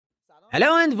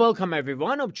Hello and welcome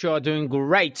everyone. Hope you are doing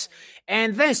great.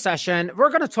 In this session, we're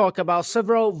going to talk about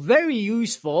several very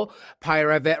useful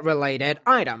PyRevit related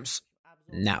items.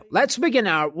 Now, let's begin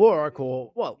our work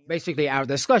basically our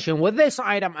discussion with this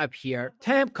item up here,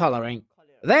 tab coloring.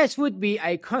 This would be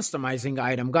a customizing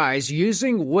item, guys,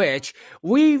 using which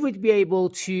we would be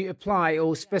able to apply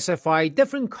or specify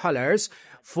different colors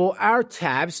for our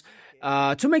tabs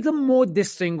to make them more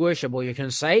distinguishable, you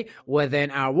can say, within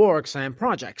our works and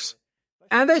projects.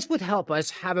 And this would help us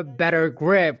have a better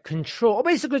grip, control, or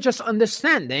basically just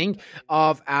understanding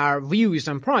of our views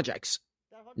and projects.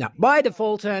 Now, by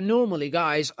default, normally,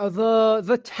 guys,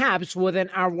 the tabs within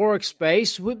our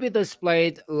workspace would be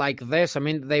displayed like this. I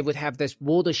mean, they would have this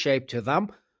border shape to them.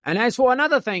 And as for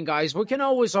another thing, guys, we can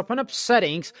always open up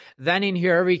settings. Then in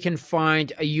here, we can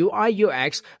find a UI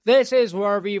UX. This is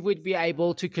where we would be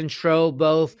able to control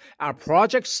both our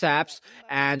project tabs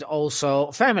and also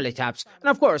family tabs. And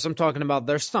of course, I'm talking about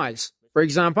their styles. For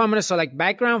example, I'm going to select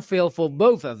background fill for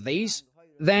both of these.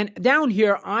 Then down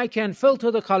here, I can filter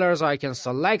the colors, I can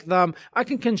select them, I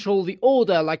can control the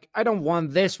order, like I don't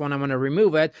want this one, I'm going to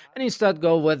remove it, and instead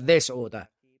go with this order.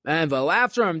 And well,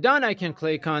 after I'm done, I can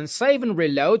click on Save and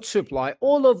Reload to apply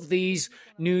all of these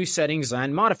new settings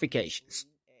and modifications.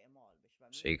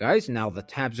 So you guys, now the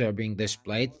tabs are being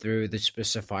displayed through the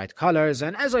specified colors,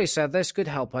 and as I said, this could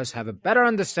help us have a better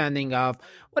understanding of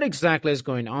what exactly is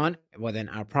going on within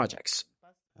our projects.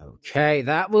 Okay,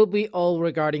 that will be all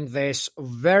regarding this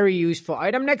very useful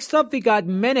item. Next up, we got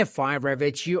Minify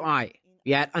Revit UI.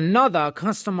 Yet another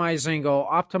customizing or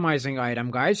optimizing item,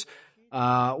 guys.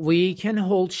 We can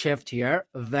hold shift here,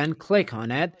 then click on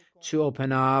it to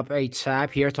open up a tab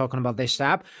here talking about this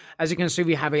tab. As you can see,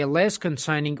 we have a list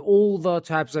containing all the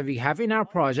tabs that we have in our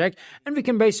project, and we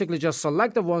can basically just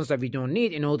select the ones that we don't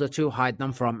need in order to hide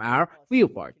them from our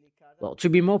viewport. Well, to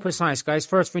be more precise, guys,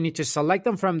 first we need to select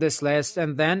them from this list,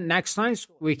 and then next times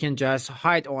we can just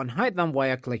hide or unhide them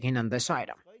via clicking on this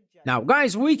item. Now,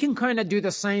 guys, we can kind of do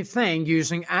the same thing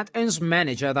using add-ins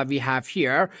manager that we have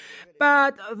here.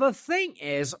 But the thing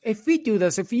is, if we do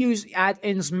this, if we use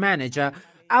add-ins manager,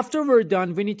 after we're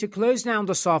done, we need to close down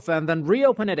the software and then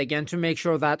reopen it again to make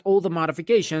sure that all the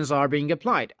modifications are being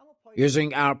applied.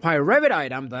 Using our PyRevit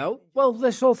item, though, well,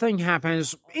 this whole thing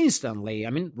happens instantly. I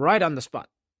mean, right on the spot.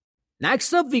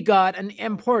 Next up, we got an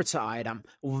importer item.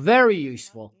 Very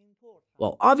useful.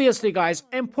 Well, obviously, guys,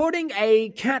 importing a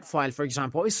CAD file, for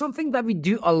example, is something that we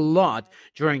do a lot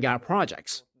during our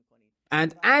projects.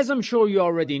 And as I'm sure you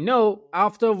already know,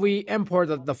 after we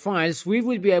imported the files, we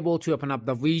will be able to open up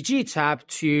the VG tab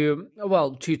to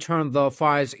turn the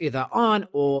files either on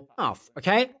or off,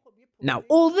 okay? Now,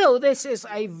 although this is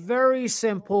a very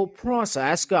simple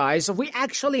process, guys, we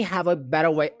actually have a better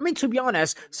way. I mean, to be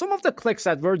honest, some of the clicks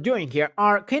that we're doing here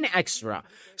are kind of extra.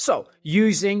 So,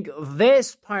 using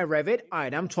this PyRevit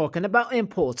item, talking about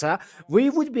importer,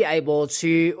 we would be able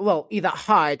to, either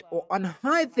hide or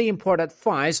unhide the imported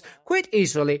files quite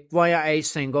easily via a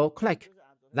single click.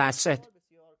 That's it.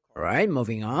 All right,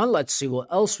 moving on. Let's see what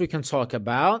else we can talk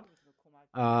about.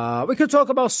 We could talk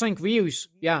about sync views.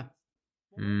 Yeah.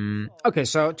 Okay,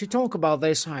 so to talk about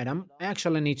this item, I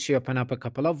actually need to open up a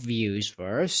couple of views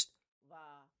first.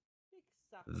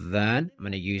 Then I'm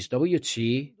going to use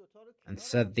WT and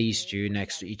set these two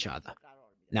next to each other.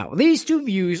 Now, these two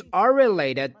views are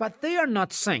related, but they are not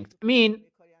synced. I mean,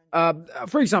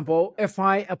 for example, if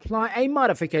I apply a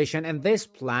modification in this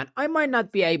plan, I might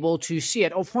not be able to see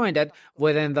it or find it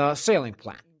within the ceiling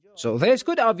plan. So this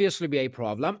could obviously be a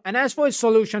problem, and as for its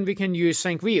solution, we can use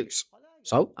sync views.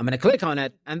 So I'm going to click on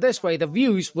it, and this way the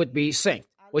views would be synced,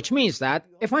 which means that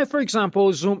if I, for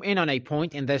example, zoom in on a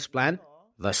point in this plan,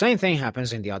 the same thing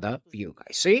happens in the other view,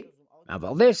 guys. See? Now,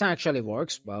 well, this actually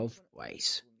works both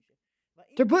ways.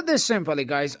 To put this simply,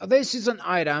 guys, this is an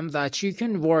item that you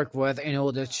can work with in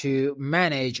order to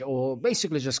manage or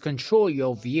basically just control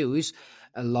your views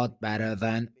a lot better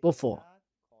than before.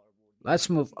 Let's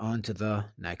move on to the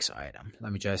next item.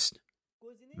 Let me just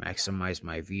maximize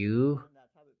my view.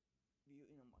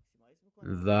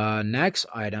 The next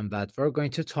item that we're going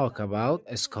to talk about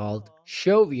is called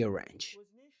Show View Range.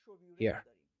 Here.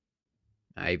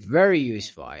 A very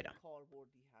useful item.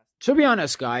 To be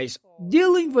honest, guys,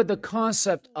 dealing with the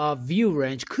concept of view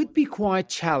range could be quite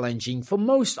challenging for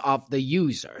most of the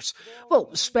users.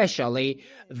 Well, especially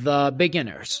the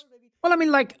beginners. Well, I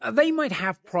mean, they might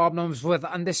have problems with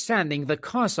understanding the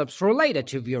concepts related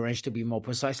to view range, to be more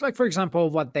precise. Like, for example,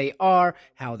 what they are,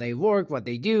 how they work, what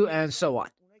they do, and so on.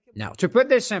 Now, to put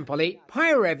this simply,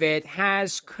 PyRevit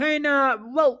has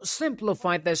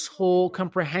simplified this whole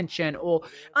comprehension or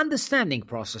understanding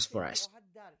process for us.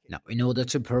 Now, in order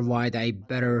to provide a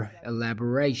better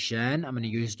elaboration, I'm going to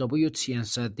use WT and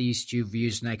set these two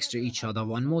views next to each other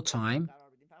one more time.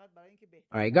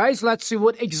 Alright guys, let's see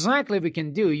what exactly we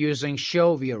can do using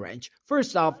show view range.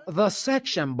 First off, the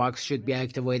section box should be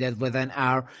activated within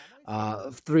our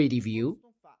 3D view.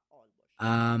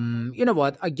 You know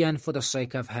what, again, for the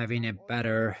sake of having a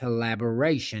better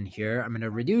elaboration here, I'm going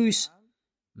to reduce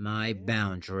my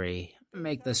boundary,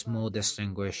 make this more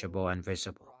distinguishable and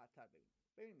visible.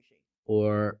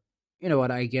 Or, you know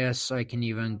what, I guess I can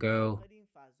even go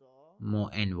more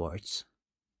inwards.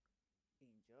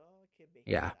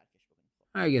 Yeah,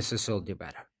 I guess this will do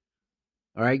better.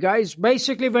 Alright guys,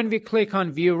 basically when we click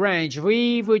on view range,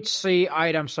 we would see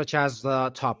items such as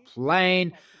the top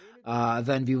plane,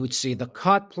 then we would see the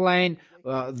cut plane,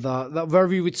 where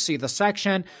we would see the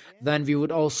section, then we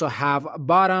would also have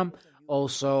bottom,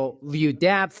 also view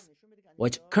depth,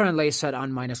 which currently is set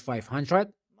on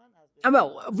 -500. And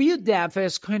well, view depth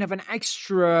is kind of an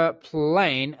extra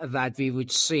plane that we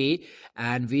would see,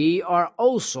 and we are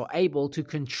also able to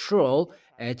control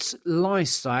its line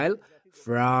style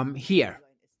from here.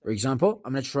 For example,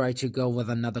 I'm going to try to go with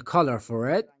another color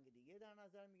for it,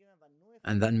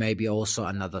 and then maybe also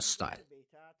another style.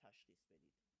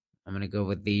 I'm going to go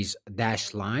with these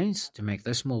dashed lines to make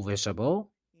this more visible.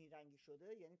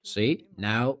 See,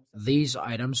 now these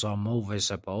items are more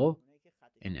visible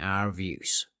in our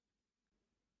views.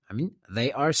 I mean,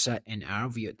 they are set in our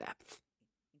view depth.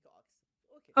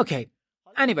 Okay,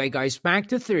 anyway guys, back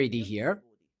to 3D here.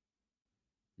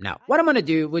 Now, what I'm going to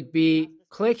do would be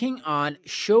clicking on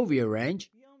Show View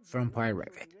Range from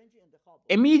PyRevit.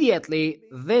 Immediately,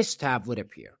 this tab would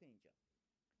appear.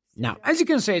 Now, as you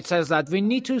can see, it says that we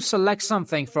need to select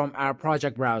something from our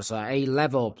project browser, a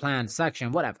level, plan,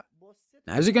 section, whatever.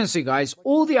 Now, as you can see, guys,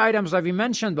 all the items that we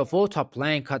mentioned before, top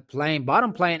plane, cut plane,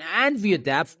 bottom plane, and view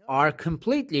depth, are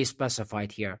completely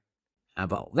specified here.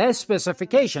 Well, this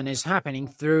specification is happening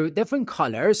through different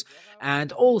colors,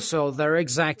 and also their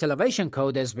exact elevation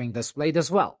code is being displayed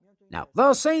as well. Now,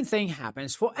 the same thing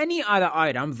happens for any other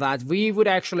item that we would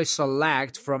actually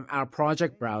select from our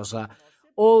project browser.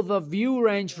 All the view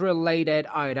range related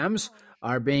items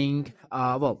are being,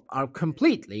 are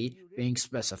completely being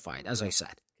specified, as I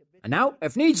said. And now,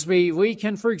 if needs be, we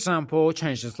can, for example,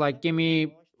 change this, like, give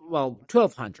me,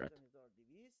 1200.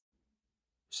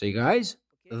 See, guys?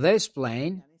 This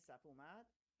plane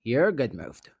here got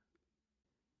moved.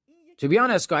 To be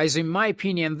honest, guys, in my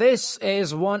opinion, this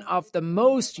is one of the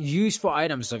most useful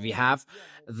items that we have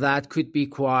that could be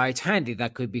quite handy,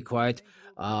 that could be quite,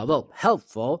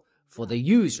 helpful for the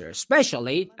user,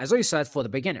 especially, as I said, for the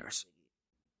beginners.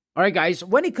 Alright guys,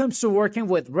 when it comes to working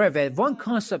with Revit, one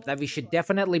concept that we should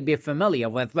definitely be familiar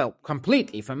with,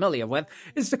 completely familiar with,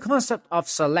 is the concept of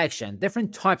selection,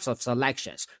 different types of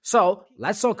selections. So,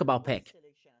 let's talk about pick.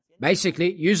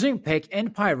 Basically, using pick in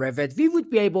PyRevit, we would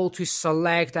be able to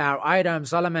select our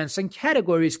items, elements, and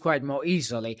categories quite more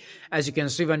easily. As you can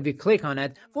see, when we click on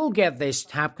it, we'll get this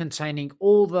tab containing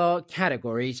all the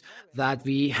categories that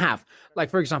we have.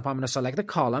 Like, for example, I'm going to select the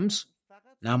columns.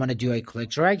 Now I'm going to do a click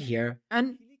drag here,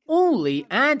 and only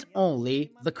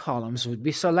the columns would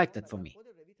be selected for me.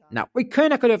 Now, we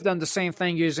kind of could have done the same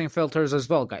thing using filters as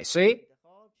well, guys. See?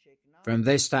 From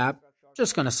this tab,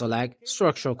 just going to select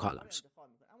structural columns.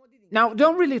 Now,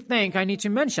 don't really think I need to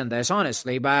mention this,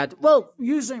 honestly, but,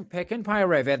 using pick in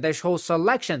PyRevit, this whole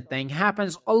selection thing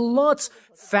happens a lot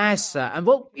faster and,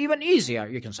 even easier,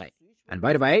 you can say. And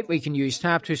by the way, we can use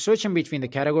tab to switch in between the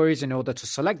categories in order to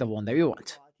select the one that we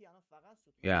want.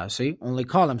 Yeah, see, only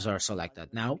columns are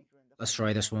selected. Now, let's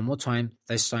try this one more time,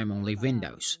 this time only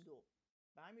windows.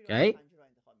 Okay?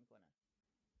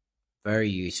 Very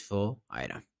useful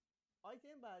item.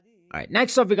 Alright,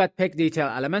 next up we got pick detail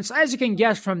elements. As you can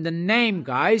guess from the name,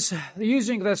 guys,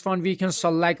 using this one we can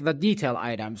select the detail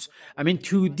items.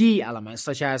 2D elements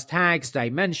such as tags,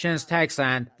 dimensions, text,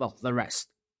 and, the rest.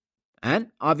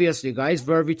 And obviously, guys,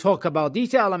 where we talk about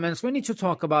detail elements, we need to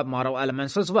talk about model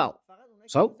elements as well.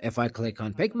 So, if I click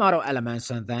on pick model elements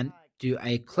and then do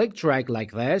a click drag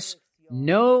like this,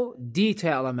 no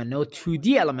detail element, no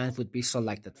 2D element would be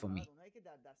selected for me.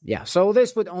 Yeah, so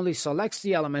this would only select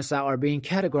the elements that are being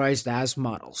categorized as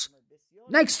models.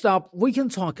 Next up, we can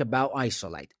talk about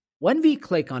isolate. When we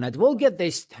click on it, we'll get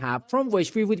this tab from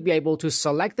which we would be able to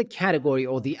select the category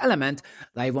or the element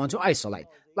that I want to isolate.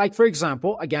 Like, for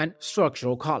example, again,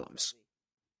 structural columns.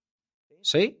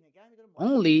 See?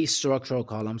 Only structural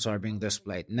columns are being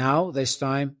displayed. Now, this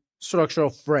time, structural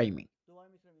framing.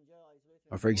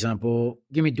 Or, for example,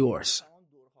 give me doors.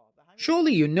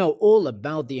 Surely you know all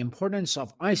about the importance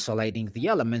of isolating the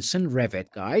elements in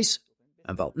Revit, guys.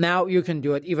 And well, now you can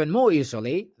do it even more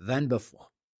easily than before.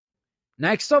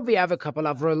 Next up, we have a couple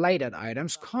of related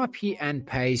items, copy and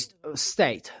paste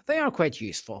state. They are quite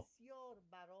useful.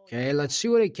 Okay, let's see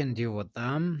what I can do with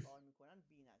them.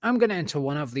 I'm going to enter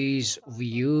one of these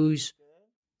views,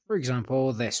 for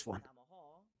example, this one.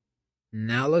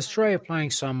 Now let's try applying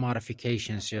some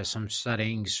modifications here, some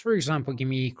settings. For example, give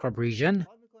me crop region.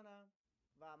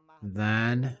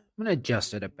 Then I'm going to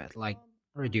adjust it a bit, like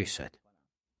reduce it.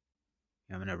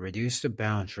 I'm going to reduce the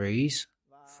boundaries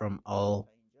from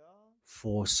all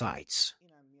 4 sides.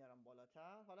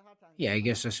 Yeah, I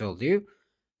guess this will do.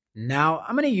 Now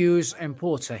I'm going to use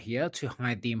importer here to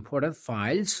hide the imported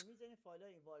files.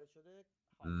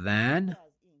 Then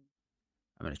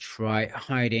I'm going to try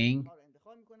hiding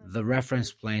the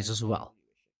reference planes as well.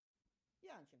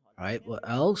 Alright, what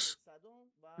else?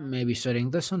 Maybe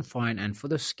setting this on fine, and for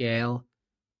the scale,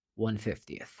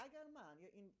 1/50th.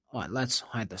 Alright, let's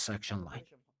hide the section line.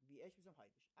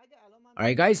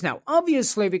 Alright guys, now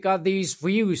obviously we got these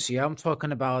views here. I'm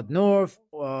talking about north,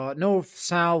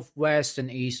 south, west,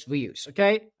 and east views,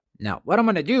 okay? Now, what I'm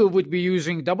going to do would be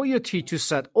using WT to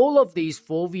set all of these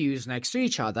 4 views next to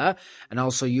each other, and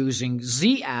also using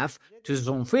ZF to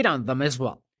zoom fit on them as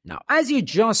well. Now, as you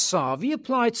just saw, we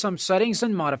applied some settings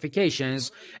and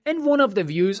modifications in one of the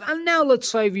views, and now let's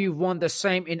say we want the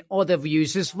same in other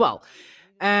views as well.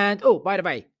 And, oh, by the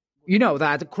way, you know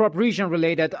that crop region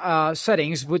related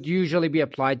settings would usually be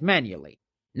applied manually.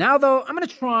 Now though, I'm going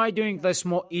to try doing this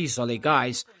more easily,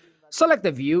 guys. Select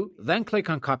the view, then click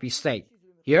on copy state.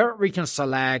 Here we can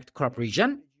select crop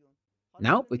region.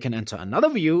 Now we can enter another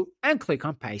view and click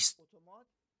on paste.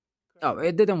 Oh,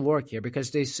 it didn't work here because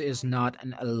this is not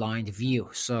an aligned view.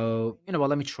 So, you know what,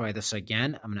 let me try this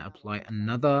again. I'm going to apply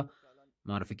another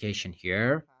modification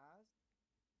here.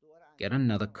 Get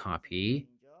another copy.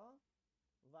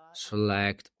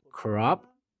 Select crop.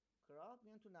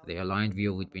 The aligned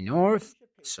view would be north.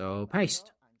 So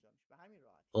paste.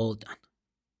 All done.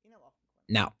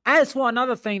 Now, as for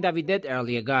another thing that we did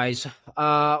earlier, guys,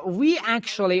 we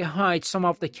actually hide some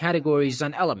of the categories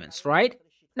and elements, right?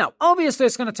 Now, obviously,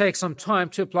 it's going to take some time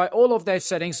to apply all of those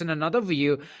settings in another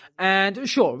view. And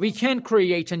sure, we can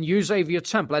create and use a view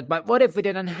template, but what if we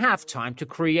didn't have time to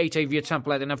create a view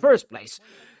template in the first place?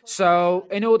 So,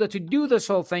 in order to do this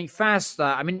whole thing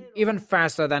faster, even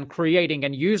faster than creating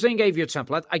and using a view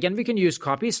template, again, we can use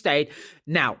copy state.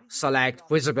 Now, select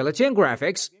visibility and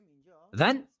graphics,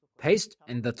 then paste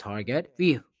in the target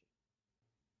view.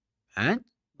 And,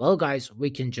 well, guys, we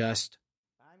can just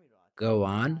go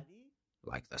on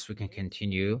like this. We can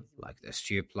continue like this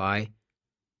to apply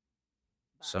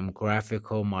some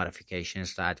graphical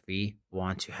modifications that we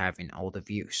want to have in all the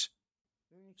views.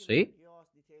 See?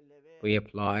 We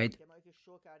applied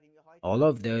all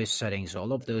of those settings,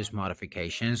 all of those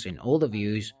modifications in all the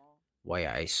views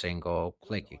via a single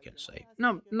click, you can say.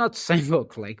 No, not single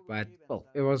click, but, well,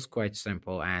 it was quite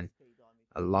simple and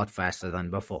a lot faster than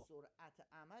before.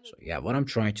 So yeah, what I'm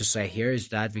trying to say here is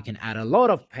that we can add a lot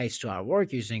of pace to our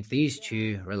work using these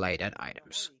 2 related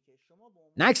items.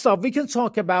 Next up, we can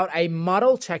talk about a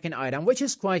model check-in item, which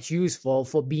is quite useful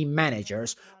for BIM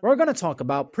managers. We're going to talk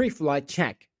about pre-flight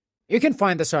check. You can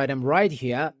find this item right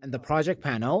here in the project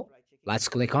panel. Let's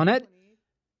click on it.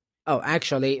 Oh,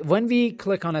 actually, when we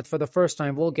click on it for the first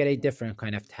time, we'll get a different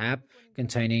kind of tab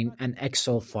containing an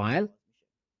Excel file.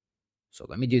 So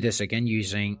let me do this again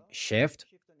using Shift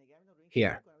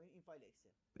here.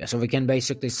 Yeah, so we can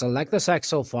basically select this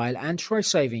Excel file and try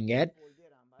saving it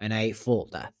in a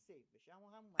folder.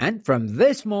 And from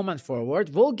this moment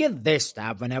forward, we'll get this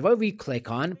tab whenever we click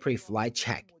on pre-flight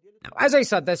check. Now, as I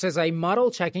said, this is a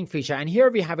model checking feature, and here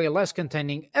we have a list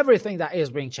containing everything that is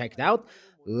being checked out.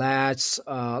 Let's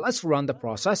run the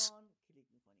process.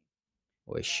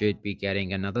 We should be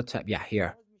getting another tab. Yeah,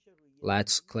 here.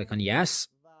 Let's click on yes.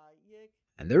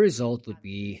 And the result would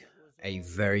be a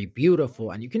very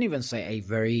beautiful, and you can even say a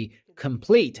very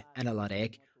complete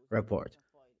analytic report.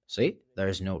 See,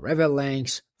 there's no Revit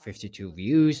links, 52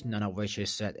 views, none of which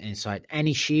is set inside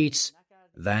any sheets.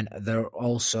 Then there are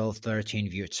also 13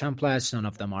 view templates, none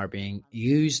of them are being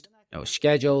used. No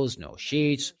schedules, no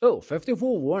sheets. Oh,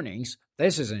 54 warnings.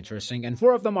 This is interesting, and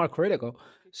 4 of them are critical.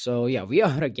 So yeah, we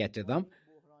ought to get to them.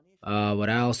 What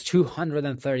else?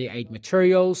 238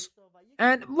 materials.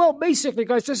 And, well, basically,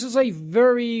 guys, this is a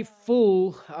very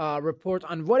full report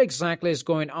on what exactly is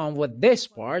going on with this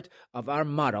part of our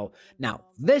model. Now,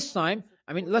 this time,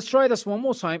 let's try this one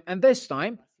more time. And this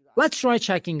time, let's try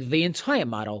checking the entire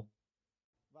model.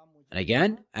 And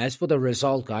again, as for the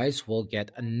result, guys, we'll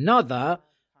get another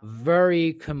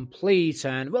very complete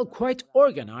and, well, quite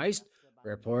organized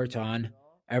report on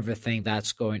everything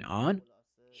that's going on.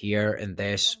 here in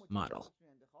this model.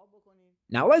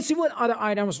 Now let's see what other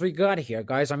items we got here,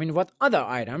 guys. I mean, what other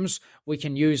items we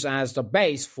can use as the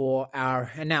base for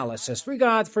our analysis. We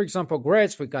got, for example,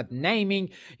 grids, we got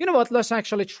naming. You know what, let's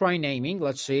actually try naming.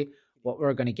 Let's see what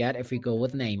we're going to get if we go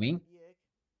with naming.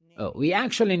 Oh, we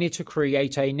actually need to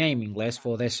create a naming list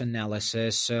for this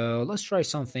analysis. So let's try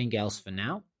something else for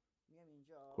now.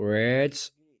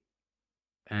 Grids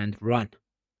and run.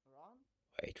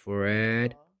 Wait for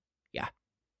it. Yeah.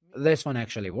 This one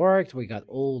actually worked. We got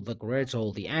all the grids,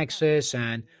 all the axes,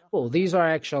 and well, these are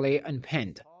actually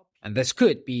unpinned. And this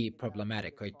could be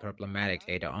problematic, quite problematic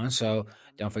later on. So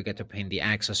don't forget to pin the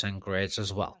axes and grids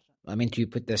as well. I mean, to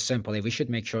put this simply, we should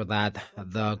make sure that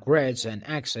the grids and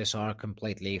axes are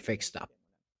completely fixed up.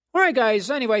 Alright guys,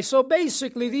 anyway, so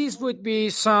basically these would be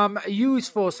some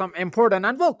useful, some important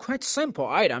and well, quite simple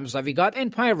items that we got in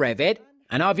PyRevit.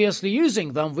 And obviously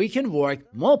using them, we can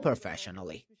work more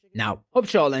professionally. Now,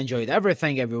 hope you all enjoyed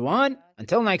everything, everyone.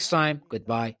 Until next time,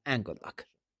 goodbye and good luck.